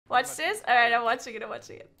Watch this. All right, I'm watching it. I'm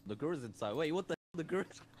watching it. Naguura's inside. Wait, what the hell? Naguura?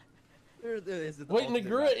 Wait,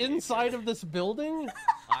 Naguura inside of this building?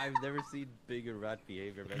 I've never seen bigger rat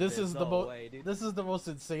behavior. Man. This is the most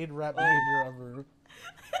insane rat behavior ever.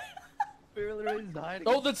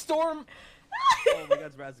 Oh, the storm! Oh my God,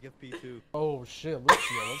 it's Razak FP2. Oh shit, let's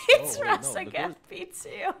go. It's Razak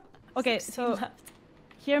FP2. Okay, so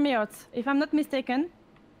hear me out. If I'm not mistaken,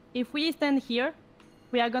 if we stand here,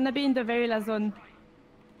 we are gonna be in the very last zone.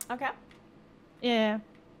 Okay. Yeah,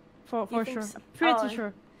 for sure. So? Pretty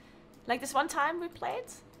sure. Like this one time we played,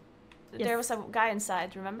 there was a guy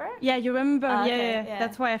inside. Remember? Yeah, you remember? Okay, yeah.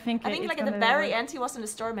 That's why I think. I think like at the very end he was in the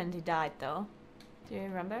storm and he died though. Do you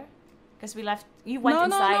remember? Because we left. You went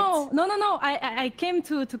inside. No. I came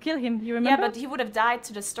to kill him. You remember? Yeah, but he would have died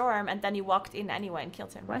to the storm, and then you walked in anyway and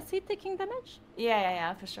killed him. Right? Was he taking damage?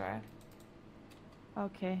 Yeah, for sure.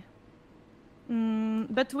 Okay.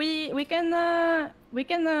 But we can. I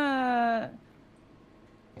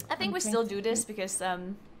think we still do this because I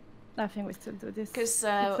think we still do this. Because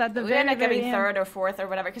we end up getting third or fourth or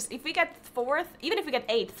whatever. Because if we get fourth, even if we get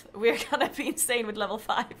eighth, we're gonna be insane with level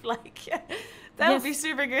 5. Like that would be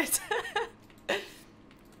super good.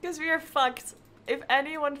 Because we are fucked. If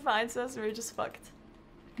anyone finds us, we're just fucked.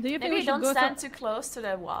 Do you think we don't stand too close to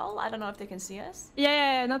the wall? I don't know if they can see us.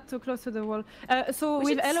 Yeah, not too close to the wall. So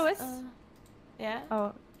with LOS. Yeah.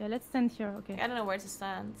 Oh, yeah. Let's stand here. Okay. I don't know where to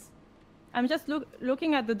stand. I'm just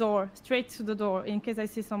looking at the door, straight to the door, in case I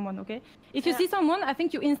see someone, okay? If you see someone, I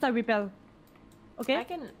think you insta-repel. Okay? I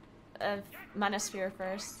can mana sphere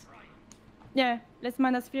first. Yeah, let's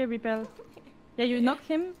mana sphere repel. Yeah, you knock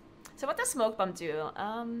him. So what does smoke bomb do?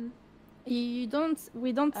 We don't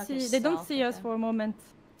see, they don't see us for a moment.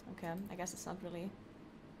 Okay, I guess it's not really...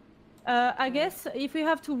 I guess if we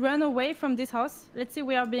have to run away from this house, let's say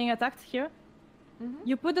we are being attacked here.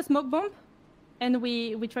 You put the smoke bomb, and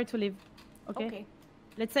we try to leave. Okay.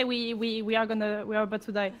 Let's say we are about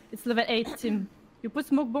to die. It's level 8 team. You put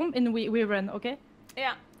smoke bomb and we run, okay?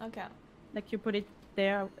 Yeah, okay. Like you put it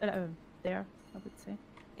there, there, I would say.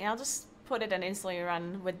 Yeah, I'll just put it and instantly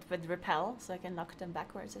run with repel so I can knock them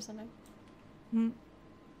backwards or something.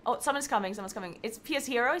 Oh, someone's coming. It's PS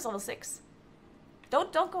Hero, he's level 6.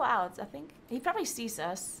 Don't go out, I think. He probably sees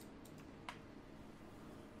us.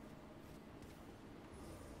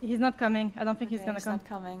 He's not coming. I don't think he's gonna come. He's not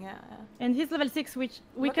coming, yeah. And he's level 6, which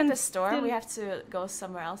we Look can. At the storm. We have to go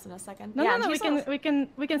somewhere else in a second. No,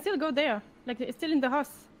 we can still go there. Like it's still in the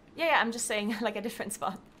house. Yeah, I'm just saying like a different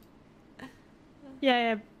spot.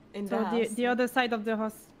 Yeah. In so the house. The other side of the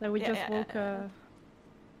house that we just walk.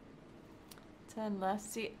 10 left.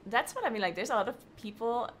 See, that's what I mean. Like, there's a lot of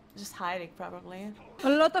people just hiding, probably. A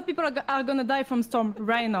lot of people are gonna die from storm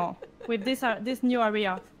right now with this new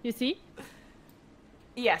area. You see?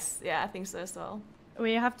 Yes, yeah, I think so as well.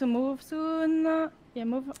 We have to move soon. Yeah,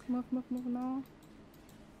 move now.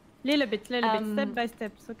 Little bit, step by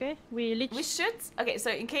steps, okay? We should. Okay,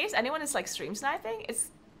 so in case anyone is like stream sniping,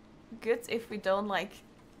 it's good if we don't like.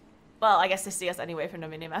 Well, I guess they see us anyway from the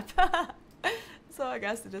minimap. So I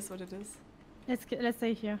guess it is what it is. Let's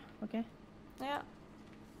stay here, okay? Yeah.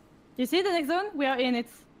 You see the next zone? We are in it.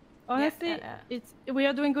 Honestly, we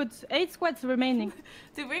are doing good. 8 squads remaining.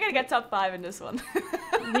 Dude, we're gonna get top 5 in this one.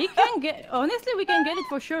 We can get it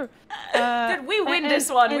for sure. Dude, we win this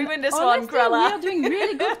one. We win this one, Krella. We are doing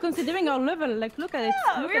really good considering our level. Like, look at it.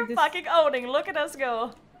 We're fucking owning. Look at us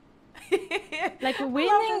go. Like,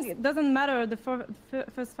 winning doesn't matter the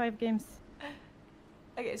first 5 games.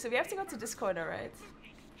 Okay, so we have to go to this corner, right?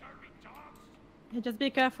 Yeah, just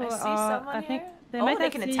be careful. I see someone I think here. They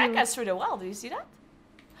can attack us through the wall. Do you see that?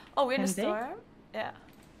 Oh, we're in the storm? Yeah.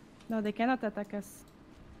 No, they cannot attack us.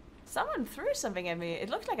 Someone threw something at me. It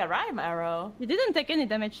looked like a rhyme arrow. You didn't take any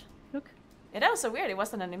damage. Look. Yeah, that was so weird. It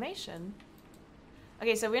was an animation.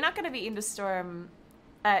 Okay, so we're not going to be in the storm,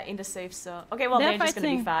 in the safe zone. Okay, well, they're just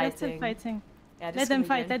going to be fighting. They're fighting. Yeah, let them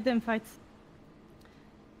fight. Let them fight.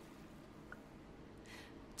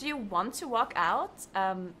 Do you want to walk out?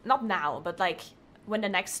 Not now, but like when the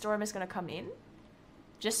next storm is going to come in?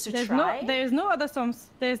 Just to try? There's no other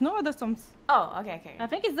storms. There's no other storms. Oh, okay. I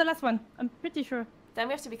think it's the last one. I'm pretty sure. Then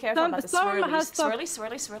we have to be careful about the swirlies.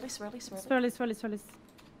 Swirly.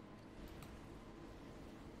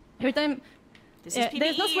 Every time... This is PvE.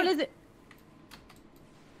 There's no swirlies.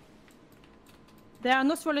 There are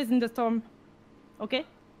no swirlies in the storm. Okay?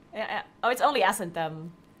 Yeah. Oh, it's only us and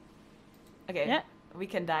them. Okay. Yeah. We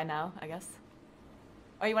can die now, I guess.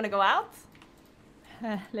 Oh, you want to go out?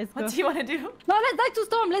 Let's go. What do you want to do? No, let's die to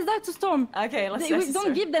storm. Let's die to storm. Okay, let's die. We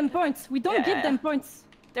don't give them points. We don't give them points.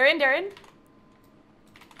 They're in.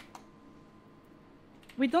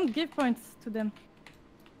 We don't give points to them.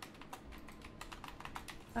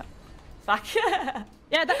 Fuck.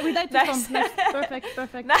 Yeah, we died to Nice. Nice. Perfect,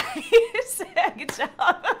 perfect. Nice. Good job.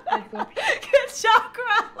 Let's go. Good job,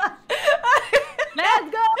 Koala. Let's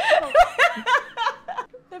go!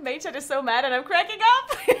 The mage chat is so mad and I'm cracking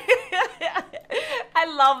up. I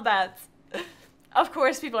love that. Of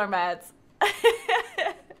course people are mad.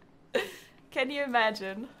 Can you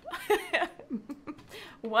imagine?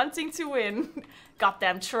 Wanting to win.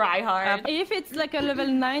 Goddamn try hard. If it's like a level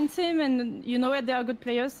 9 team and you know they are good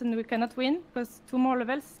players and we cannot win because 2 more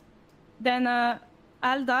levels, then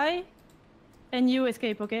I'll die and you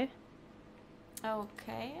escape, okay?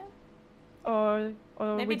 Okay. Or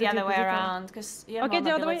maybe the other way around, because you have okay, more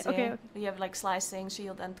the other way. mobility. Okay. You have like slicing,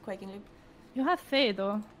 shield, and quaking loop. You have Faye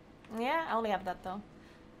though. Yeah, I only have that though.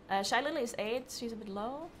 Shy Lily is 8. She's a bit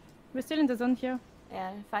low. We're still in the zone here.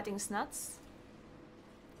 Yeah, fighting snuts.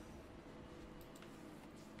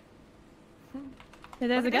 Yeah,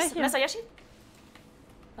 there's a guy here. Masayashi?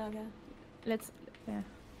 Okay. Let's. Yeah.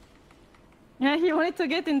 Yeah, he wanted to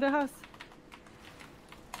get in the house.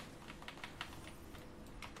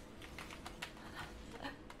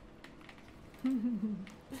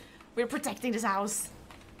 We're protecting this house.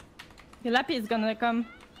 The Lappy is gonna come,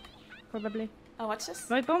 probably. Oh, watch this.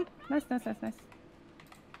 Void bomb. Nice, nice, nice, nice.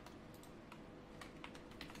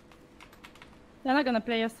 They're not gonna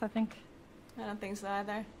play us, I think. I don't think so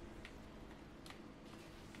either.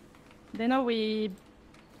 They know we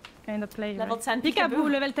kind of play. Level right? 10 Peekaboo,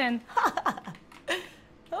 Peekaboo. level 10.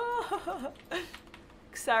 Oh.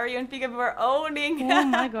 Xario and Peekaboo are owning. Oh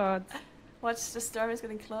my god. Watch, the storm is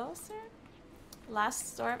getting closer.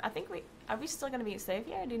 Last storm. I think are we still gonna be safe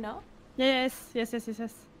here? Do you know? Yes, yes, yes, yes,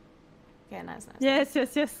 yes. Okay, nice, nice. Yes,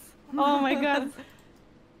 yes, yes. Oh my god.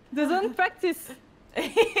 The zone practice.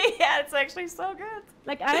 Yeah, it's actually so good.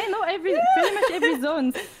 Like I know pretty much every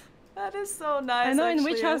zone. That is so nice. I know actually. in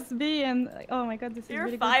which house to be and like, oh my god, this You're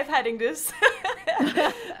is really 5 heading this.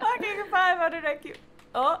 Fucking 5, how did I keep?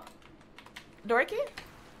 Oh, Dorky?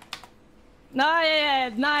 No, yeah, yeah,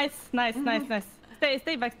 nice, nice, nice, nice.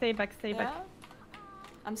 Stay back, stay back, stay back.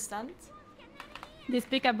 I'm stunned. This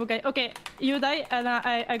Peekaboo guy. Okay, you die and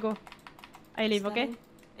I go. I leave, okay?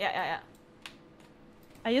 Yeah, yeah, yeah.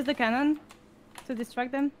 I use the cannon to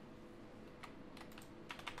distract them.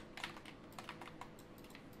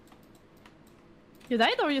 You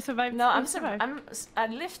died or you survived? No, I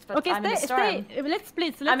lived, but okay, I'm in a storm. Stay. Let's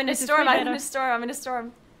split. I'm in a storm. I'm in a storm. I'm in a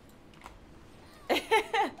storm.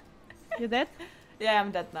 You dead? Yeah,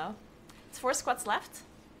 I'm dead now. It's 4 squads left.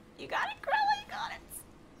 You got it, Krella. You got it.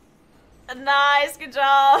 Nice. Good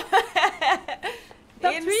job.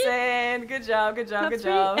 Insane. Good job. Good job. Good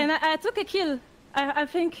job. And I took a kill. I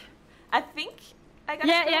think. I think I got a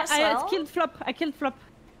kill Yeah, myself. I killed Flop. I killed Flop.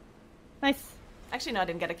 Nice. Actually, no, I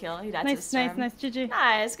didn't get a kill. He died to the Nice, storm. nice, nice. GG.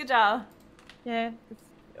 Nice. Good job. Yeah.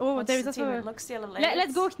 Oh, there is What's the also. team? It looks yellow.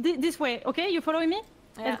 Let's go this way. Okay, you following me?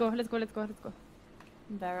 Yeah. Let's go. Let's go. Let's go. Let's go.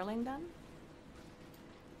 Barreling then.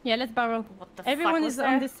 Yeah, let's barrel. What the Everyone fuck was is there?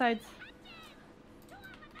 on this side.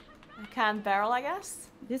 I can't barrel, I guess.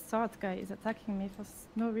 This sword guy is attacking me for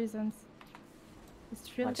no reasons. These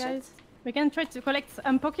drill Watch guys. it. We can try to collect.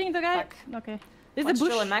 I'm poking the guy. Fuck. Okay. There's Watch a bush.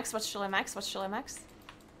 Drill and Max, watch Drill and Max, watch Drill and Max.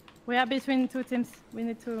 We are between 2 teams. We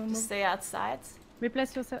need to move. Stay outside.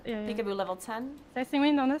 Replace yourself. Yeah, yeah. Peekaboo level 10. Slicing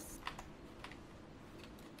wind on us.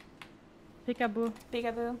 Peekaboo.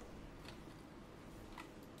 Peekaboo.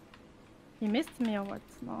 He missed me or what?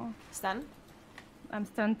 No. Stun. I'm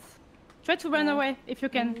stunned. Try to run away if you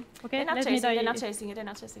can. Okay, They're not let chasing, me die. they're not chasing you, they're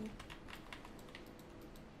not chasing you.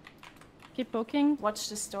 Keep poking. Watch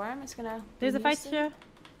the storm, it's gonna... There's a fight soon. here.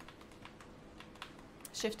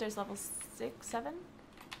 Shifter's level 6, 7.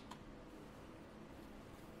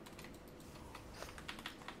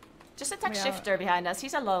 Just attack Shifter behind us,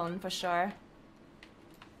 he's alone for sure.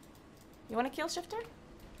 You wanna kill Shifter?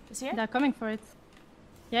 Is he here? They're coming for it.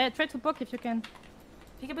 Yeah, try to poke if you can.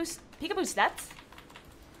 Peekaboo's dead.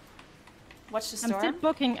 Watch the storm. I'm still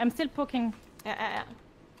poking. I'm still poking. Yeah, yeah, yeah.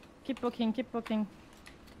 Keep poking. Keep poking.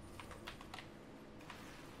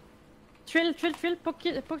 Trill, trill, trill. Poke,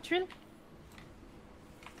 poke, trill.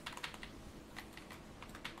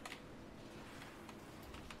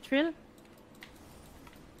 Trill.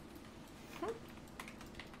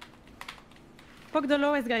 Poke the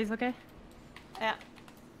lowest guys, okay? Yeah.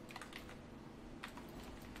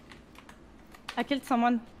 I killed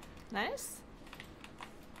someone. Nice.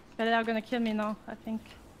 But they are gonna kill me now, I think.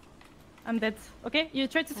 I'm dead. Okay, you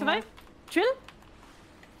try to survive? Trill?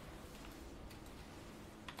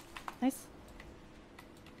 Nice.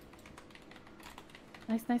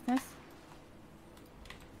 Nice, nice, nice.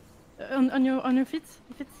 On your feet?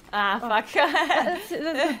 If it's... Ah, fuck. That's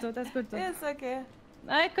good though, that's good though. It's okay.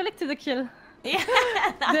 I collected a kill. Yeah,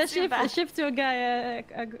 the ship to a guy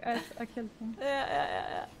I killed him.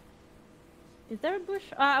 Yeah. Is there a bush?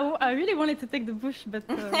 I really wanted to take the bush, but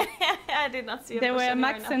I did not see a bush. There were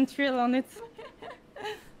Max and Trill on it.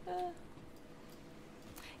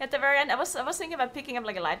 At the very end, I was thinking about picking up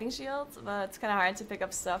like a lightning shield, but it's kind of hard to pick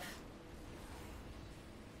up stuff.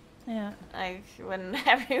 Yeah. Like when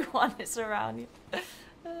everyone is around you.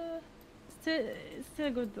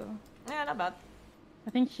 Still good though. Yeah, not bad. I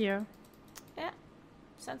think here. Yeah,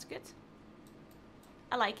 sounds good.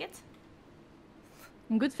 I like it.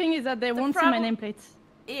 And good thing is that they won't see my nameplate.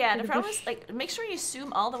 Yeah, the problem is like make sure you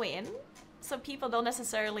zoom all the way in, so people don't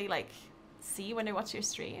necessarily like see when they watch your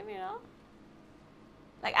stream. You know.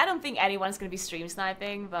 Like I don't think anyone's gonna be stream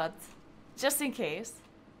sniping, but just in case.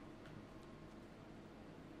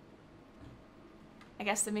 I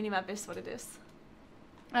guess the minimap is what it is.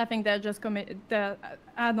 I think they're just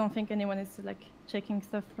I don't think anyone is like checking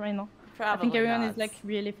stuff right now. Probably I think everyone not. is like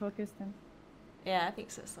really focused. Yeah, I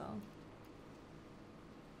think so.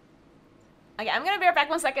 Okay, I'm gonna be right back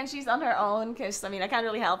 1 second. She's on her own, cause I mean I can't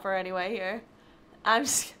really help her anyway here. I'm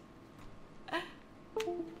just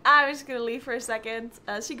gonna leave for a second.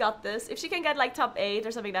 She got this. If she can get like top 8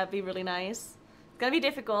 or something, that'd be really nice. It's gonna be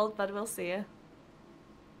difficult, but we'll see.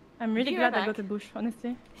 I'm really glad I got a bush,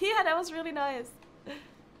 honestly. Yeah, that was really nice.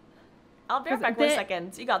 I'll be right back 1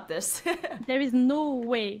 second. You got this. There is no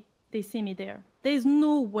way they see me there. There is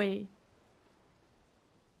no way.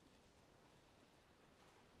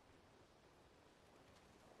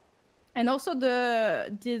 And also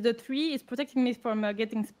the tree is protecting me from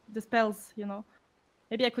getting the spells, you know.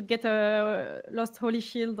 Maybe I could get a lost holy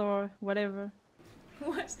shield or whatever.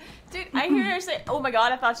 What? Dude, I hear her say, "Oh my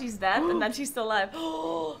god, I thought she's dead," and then she's still alive.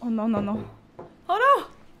 Oh no. Oh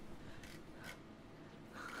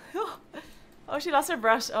no! Oh, she lost her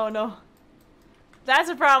brush. Oh no. That's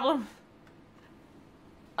a problem.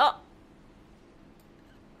 Oh.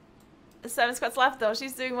 7 squads left though.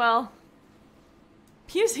 She's doing well.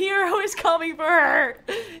 His hero is coming for her.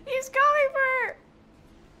 He's coming for her.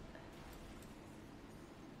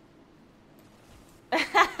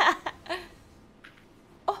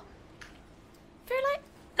 Oh, Fairlight.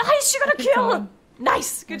 Nice, she got a kill.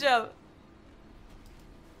 Nice, good job.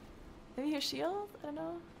 Maybe her shield? I don't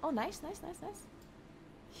know. Oh, nice.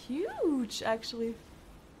 Huge, actually.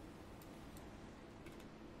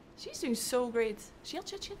 She's doing so great.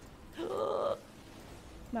 Shield.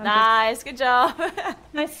 Nice, good job.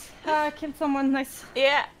 Nice, killed someone, nice.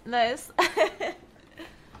 Yeah, nice.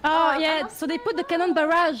 Oh yeah, so they put the cannon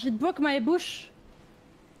barrage, it broke my bush.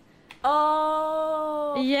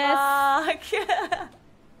 Oh, yes. Fuck.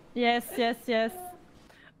 Yes.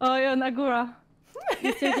 Oh yeah, Naguura.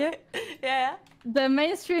 You see here? Yeah. The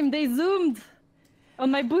mainstream, they zoomed on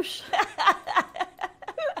my bush.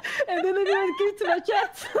 And then everyone came to my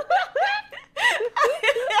chat.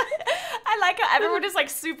 I like how everyone is like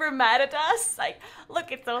super mad at us. Like,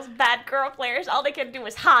 look at those bad girl players. All they can do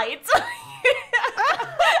is hide.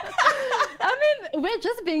 I mean, we're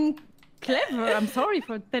just being clever. I'm sorry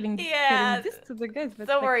for telling this to the guys. But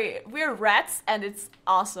don't worry, we're rats and it's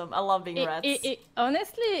awesome. I love being rats.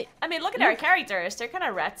 Honestly, I mean, look at our characters. They're kind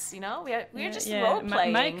of rats, you know? We're just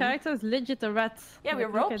role-playing. My character is legit a rat. Yeah, we're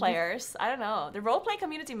role players. I don't know. The roleplay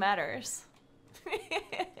community matters.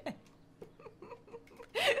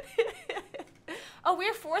 Oh,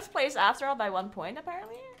 we're 4th place after all by 1 point,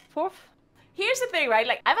 apparently. 4th? Here's the thing, right?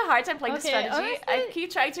 Like, I have a hard time playing the strategy. Honestly, I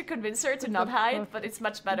keep trying to convince her to not hide, but it's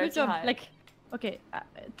much better to hide. Like, okay,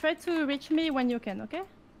 try to reach me when you can, okay?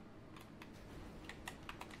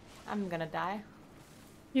 I'm gonna die.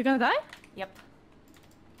 You're gonna die? Yep.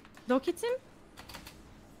 Don't hit him?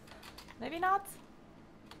 Maybe not.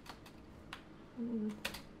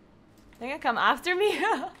 They're gonna come after me?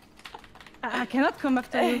 I cannot come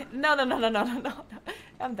after you. No.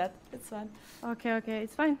 I'm dead. It's fine. Okay,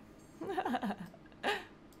 it's fine.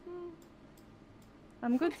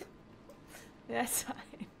 I'm good. Yeah, it's fine.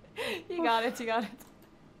 You got it. Is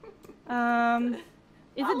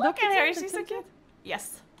it look at her, she's so cute.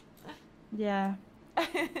 Yes. Yeah.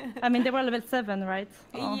 I mean, they were level 7, right?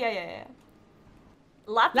 Oh. Yeah.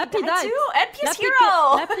 Lappy died too? And PS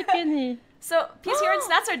Lappy Hero! Kenny. So, PS Hero and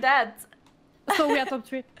Snats are dead. So we are top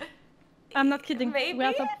 3. I'm not kidding. Maybe? We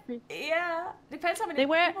are top 3. Yeah. Depends how many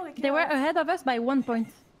people they were ahead of us by 1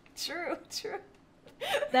 point. True.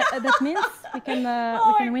 That means we can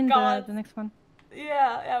win the next one.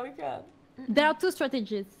 Yeah, we can. There are 2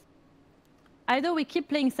 strategies. Either we keep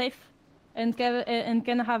playing safe and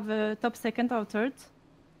can have a top 2nd or 3rd.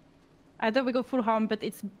 Either we go full harm, but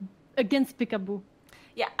it's against Peekaboo.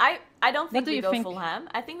 Yeah, I don't think we go think? full ham.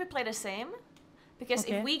 I think we play the same. Because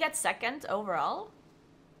if we get second overall,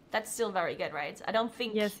 that's still very good, right? I don't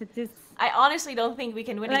think... Yes, it is. I honestly don't think we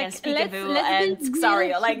can win against Peekaboo and be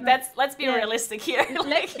Xario. Like, let's be realistic here.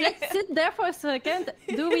 Let's sit there for a second.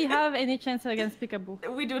 Do we have any chance against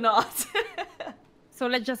Peekaboo? We do not. So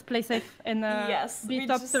let's just play safe and be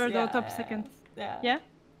top third or top second. Yeah. Yeah?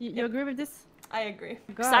 You agree with this? I agree.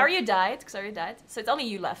 Xario died. So it's only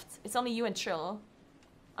you left. It's only you and Trill.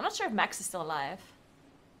 I'm not sure if Max is still alive.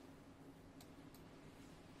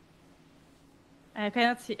 I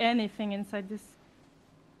cannot see anything inside this.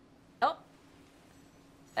 Oh.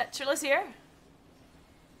 Trill is here.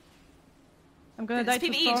 I'm gonna die to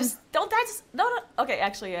PvE. Just don't die to... No. Okay,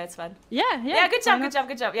 actually, yeah, it's fine. Yeah. Yeah, good job.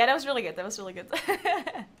 Yeah, that was really good.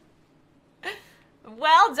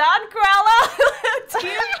 Well done, Cruella!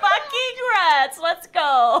 Team fucking rats! Let's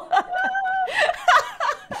go!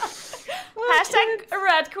 Hashtag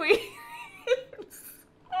Rat Queen.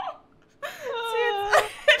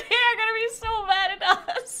 They're gonna be so mad at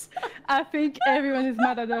us. I think everyone is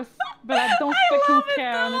mad at us, but I don't fucking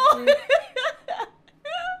care, honestly.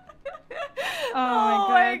 Oh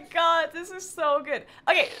my god, this is so good.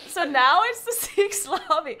 Okay, so now it's the 6th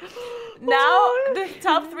lobby. Now the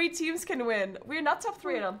top 3 teams can win. We're not top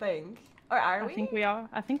 3, I don't think. Or are we? I think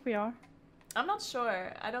we are. I'm not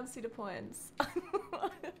sure. I don't see the points.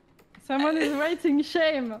 Someone is writing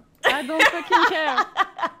shame. I don't fucking care.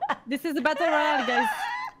 This is a battle royale, guys.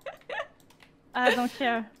 I don't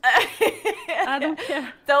care. I don't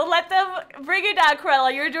care. Don't let them bring you down,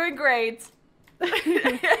 Cruella. You're doing great.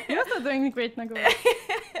 You're also doing great, Naguura.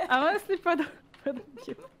 I'm honestly proud of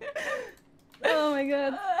you. Oh my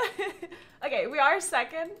god. Okay, we are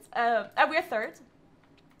second. We're third.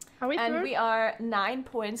 Are we third? And we are 9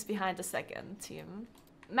 points behind the second team.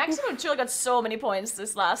 Maximum Chill got so many points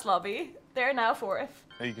this last lobby. They're now 4th.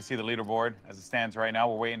 You can see the leaderboard as it stands right now.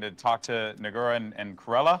 We're waiting to talk to Naguura and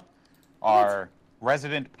Cruella, our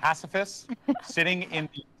resident pacifists, sitting in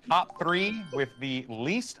the top 3 with the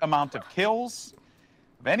least amount of kills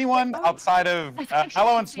of anyone outside of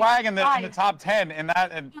Hello and Swag in the top 10. And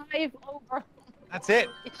that's it.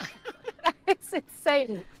 It's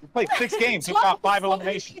insane. We played 6 games. We got 5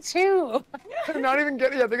 eliminations. They're not even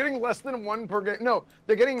getting. Yeah, they're getting less than 1 per game. No,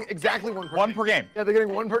 they're getting exactly 1 per game. 1 per game. Yeah, they're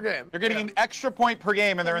getting 1 per game. They're getting an extra point per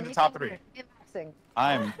game, and they're in the top 3.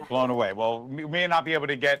 I'm blown away. Well, we may not be able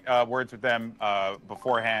to get words with them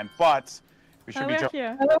beforehand, but we should be.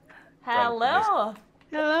 Here. Hello.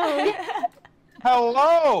 Hello.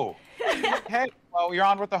 Hello. Okay. Well, you're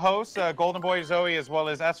on with the hosts, Golden Boy Zoe, as well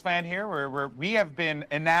as S-Fan here. We have been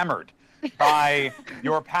enamored by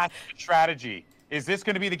your path strategy. Is this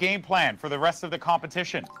going to be the game plan for the rest of the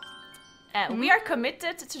competition? We are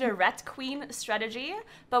committed to the Rat Queen strategy,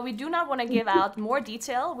 but we do not want to give out more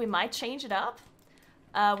detail. We might change it up.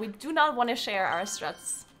 We do not want to share our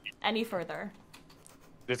struts any further.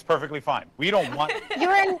 It's perfectly fine. We don't want...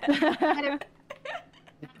 You're in...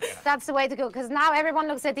 That's the way to go, because now everyone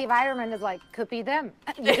looks at the environment as like, could be them.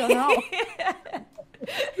 You don't know.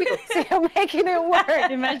 So you're making it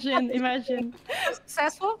work. Imagine.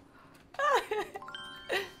 Successful?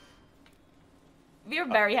 We're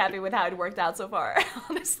very happy with how it worked out so far,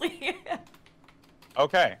 honestly.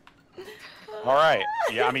 Okay. All right.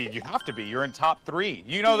 Yeah, I mean, you have to be. You're in top 3.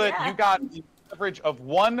 You know that you got the average of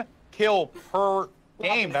 1 kill per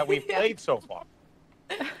game that we've played so far.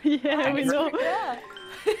 Yeah, we know.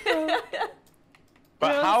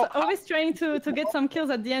 But we're how always trying to get some kills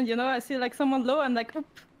at the end, you know? I see like someone low, I'm like, oop,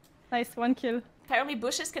 nice, 1 kill. Apparently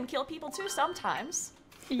bushes can kill people too sometimes.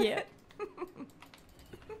 Yeah.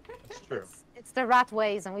 That's true. It's the rat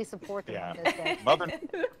ways, and we support them. Yeah. In this day. Mother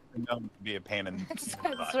can be a pain in It's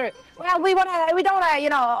true. Well, we don't want to, you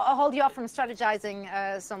know, hold you off from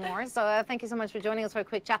strategizing some more. So thank you so much for joining us for a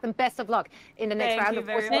quick chat, and best of luck in the next round.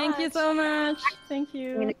 Thank you so much. Thank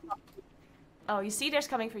you. Oh, you see, there's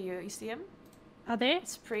coming for you. You see him? Are they?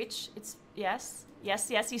 It's Preach. It's yes.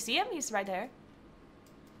 You see him? He's right there.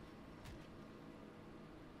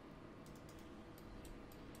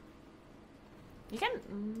 You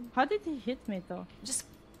can. How did he hit me though? Just,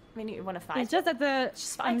 I mean, you want to fight. It's just that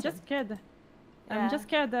I'm him. just scared. Yeah. I'm just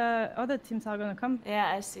scared the other teams are gonna come.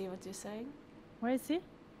 Yeah, I see what you're saying. Where is he?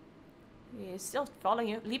 He's still following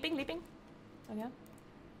you. Leaping. Okay.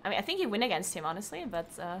 I mean, I think you win against him, honestly, but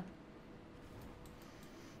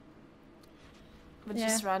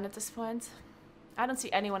just run at this point. I don't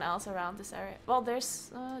see anyone else around this area. Well,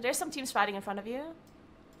 there's some teams fighting in front of you.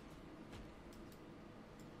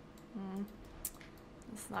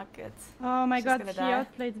 It's not good. Oh my god, he die.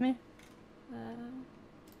 outplayed me.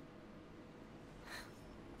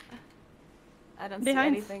 I don't see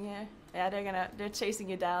anything here. Yeah, they're chasing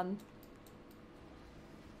you down.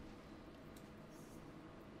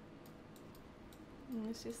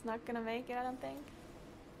 She's not gonna make it, I don't think.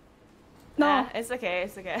 No. It's okay,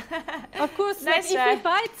 it's okay. Of course, Nice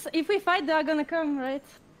like, if we fight, they are gonna come, right?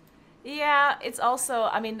 Yeah, it's also,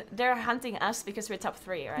 I mean, they're hunting us because we're top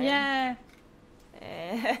 3, right? Yeah.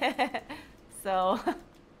 So...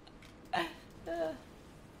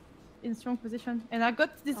 In strong position. And I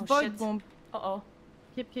got this void bomb. Uh-oh.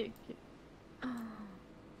 Keep.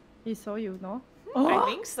 He saw you, no? I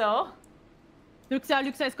think so. Luxia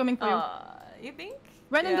is coming for you. You think?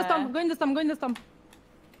 Run in the storm, go in the storm. Go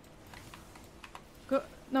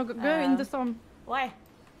in the storm. Why?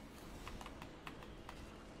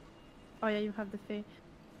 Oh yeah, you have the fey.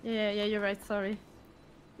 Yeah, you're right, sorry.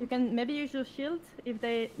 You can maybe use your shield if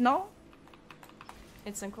they... No?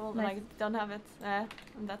 It's uncool, nice. I don't have it. I'm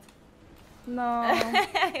dead. No.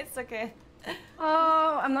 It's okay.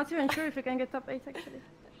 Oh, I'm not even sure if we can get top 8 actually.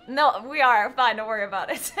 No, we are fine, don't worry about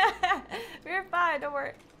it. We're fine, don't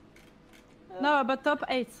worry. No, but top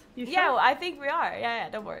 8. You sure? Yeah, well, I think we are. Yeah,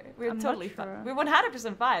 don't worry. We're I'm totally not sure. fine. We're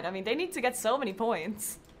 100% fine. I mean, they need to get so many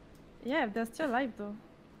points. Yeah, they're still alive though.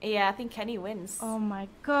 Yeah, I think Kenny wins. Oh my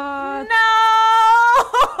god. No!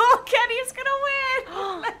 Kenny's gonna win!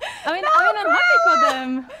 I mean, I'm happy for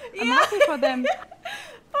them. I'm happy for them.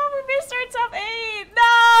 Oh, we missed our top 8! No!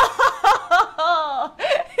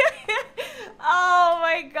 Oh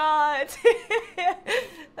my god!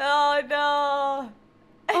 Oh no!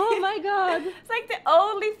 Oh my god! It's like the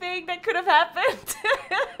only thing that could have happened.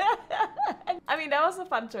 I mean, that was a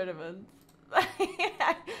fun tournament.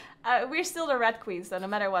 We're still the Red Queens, so no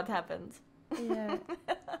matter what happens. Yeah.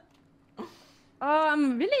 Oh,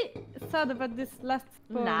 I'm really sad about this last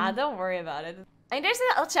spawn. Nah, don't worry about it. I mean, there's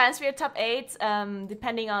a chance we're top 8,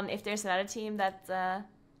 depending on if there's another team that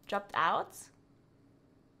dropped out.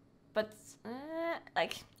 But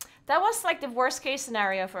like, that was like the worst case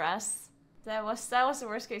scenario for us. That was the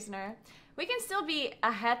worst case scenario. We can still be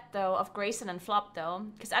ahead though of Grayson and Flop though,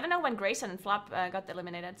 because I don't know when Grayson and Flop got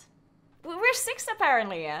eliminated. We're 6th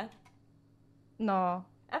apparently, yeah. No.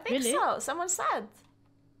 I think really? so. Someone said.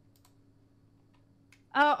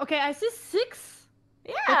 Okay, I see 6.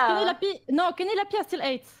 Yeah. Kenny Lapi are still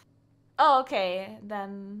 8. Oh, okay.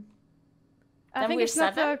 Then I think we're it's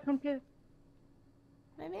 7? not complete.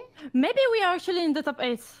 Maybe? Maybe we are actually in the top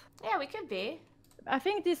 8. Yeah, we could be. I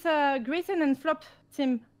think this Grayson and Flop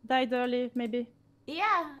team died early, maybe.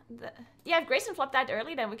 Yeah. Yeah, if Grayson Flop died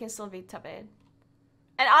early, then we can still be top 8.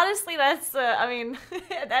 And honestly, that's, I mean,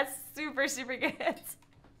 that's super, super good.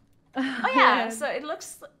 Oh yeah, so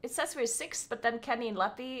it says we're 6th, but then Kenny and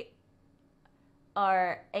Lappy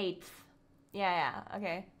are 8th. Yeah,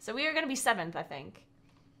 okay. So we are gonna be 7th, I think.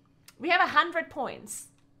 We have 100 points.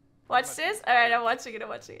 Watch this? Alright, I'm watching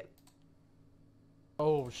it.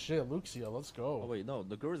 Oh shit, Luxia, let's go. Oh wait, no,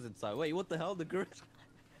 Naguura's inside. Wait, what the hell? Naguura's...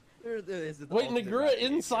 Wait, Naguura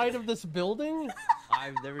inside of this building?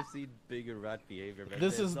 I've never seen bigger rat behavior. Man.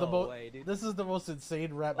 This is the most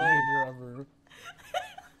insane rat behavior ever.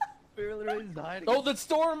 Oh, the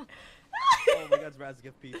storm! Oh my god, it's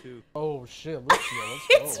Razgif P2. Oh shit, Luxia, let's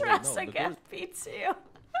go. It's Razgif P2.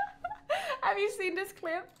 Have you seen this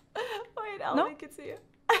clip? Wait, I'll link it to you.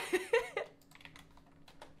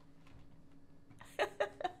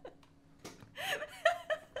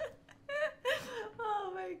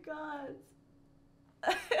 Oh my god.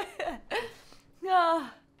 Oh.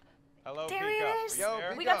 Hello, there Pika. he is. Yo,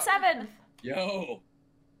 we got 7th. Yo.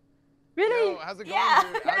 Really? Yo, how's it going, Yeah.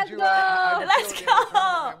 dude? Let's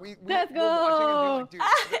go. Let's go. Dude,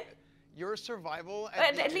 your survival.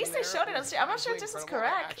 At least they showed it on stream. I'm not sure if this is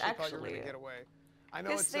correct, actually.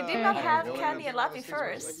 Because they did not have Candy and Lappy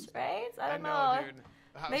first, right? I don't know. Dude.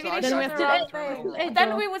 Maybe so they showed the wrong thing.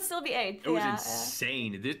 Then we would still be 8th. It was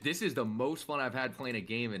insane. This is the most fun I've had playing a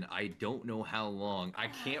game in I don't know how long. I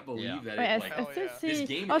can't believe that this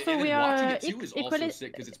game. Also, and we watching are it too is also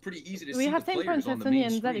sick because it's pretty easy to we see have the same players on the Sunny main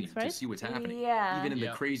and screen Zalix, right? to see what's happening. Yeah. Even in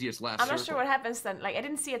the craziest last I'm not circle. sure what happens then. Like, I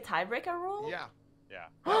didn't see a tiebreaker rule. Yeah.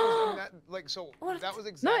 That was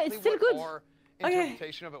exactly it's still what good. our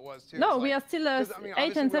interpretation of it was too. No, we are still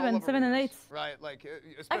 8 and 7, 7 and 8. Right, like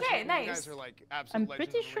especially you guys are like absolute I'm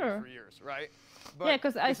pretty sure. For years, right? But yeah,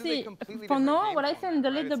 because I see for now what I see in the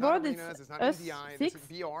leaderboard is us 6,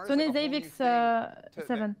 Sonny Zavix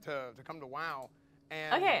 7. To come to WoW.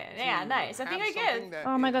 Okay, yeah, nice. I think we're good.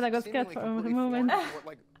 Oh my god, I got scared for a moment. What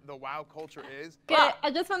like the WoW culture is. Okay, I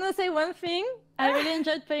just want to say one thing. I really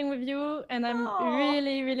enjoyed playing with you, and I'm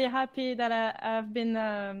really, really happy that I've been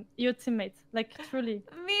your teammate. Like, truly.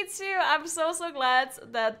 Me too. I'm so glad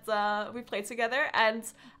that we played together, and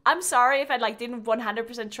I'm sorry if I like didn't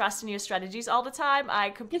 100% trust in your strategies all the time.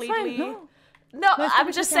 I completely No,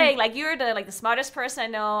 I'm just saying, like, you're the smartest person I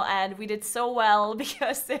know, and we did so well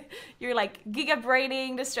because you're like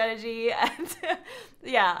giga-braining the strategy, and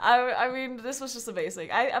yeah, I mean, this was just amazing.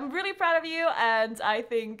 I'm really proud of you, and I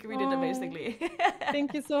think we did amazingly.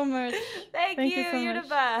 Thank you so much. Thank you. So you're the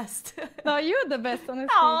best. No, you're the best,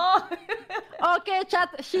 honestly. Aww. Okay, chat,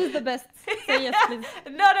 she's the best. Say yes, please.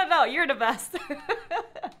 No, you're the best.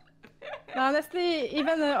 Honestly,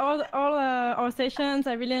 even all our sessions,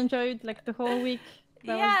 I really enjoyed like the whole week.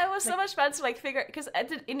 It was so much fun to like figure, because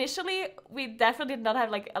initially we definitely did not have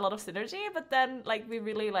like a lot of synergy, but then like we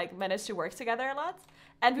really like managed to work together a lot,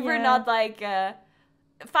 and we were not like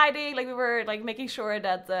fighting, like we were like making sure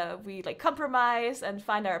that we like compromise and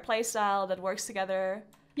find our play style that works together.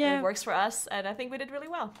 And it works for us, and I think we did really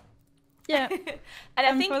well. Yeah. And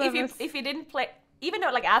I think if you didn't play, even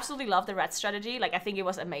though like I absolutely love the red strategy, like I think it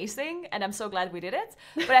was amazing, and I'm so glad we did it.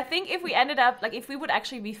 But I think if we ended up, like if we would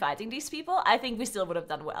actually be fighting these people, I think we still would have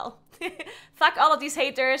done well. Fuck all of these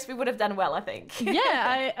haters, we would have done well, I think.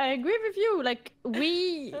 Yeah, I agree with you. Like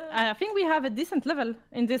I think we have a decent level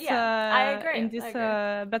in this. I agree. In this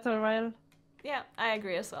battle royale. Yeah, I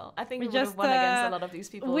agree as well. I think we would have won against a lot of these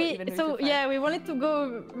people. We wanted to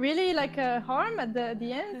go really like harm at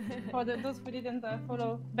the end for those who didn't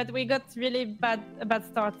follow, but we got really bad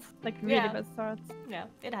starts, like really bad starts. Yeah,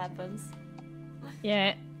 it happens.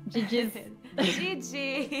 Yeah, GG's.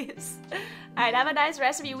 GG's. All right, have a nice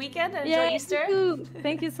rest of your weekend and enjoy Easter.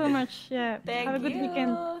 Thank you so much. Yeah, have a good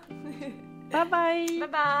weekend. Bye-bye.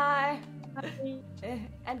 Bye-bye. Bye.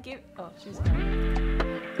 And give. Oh, she's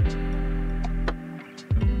gone.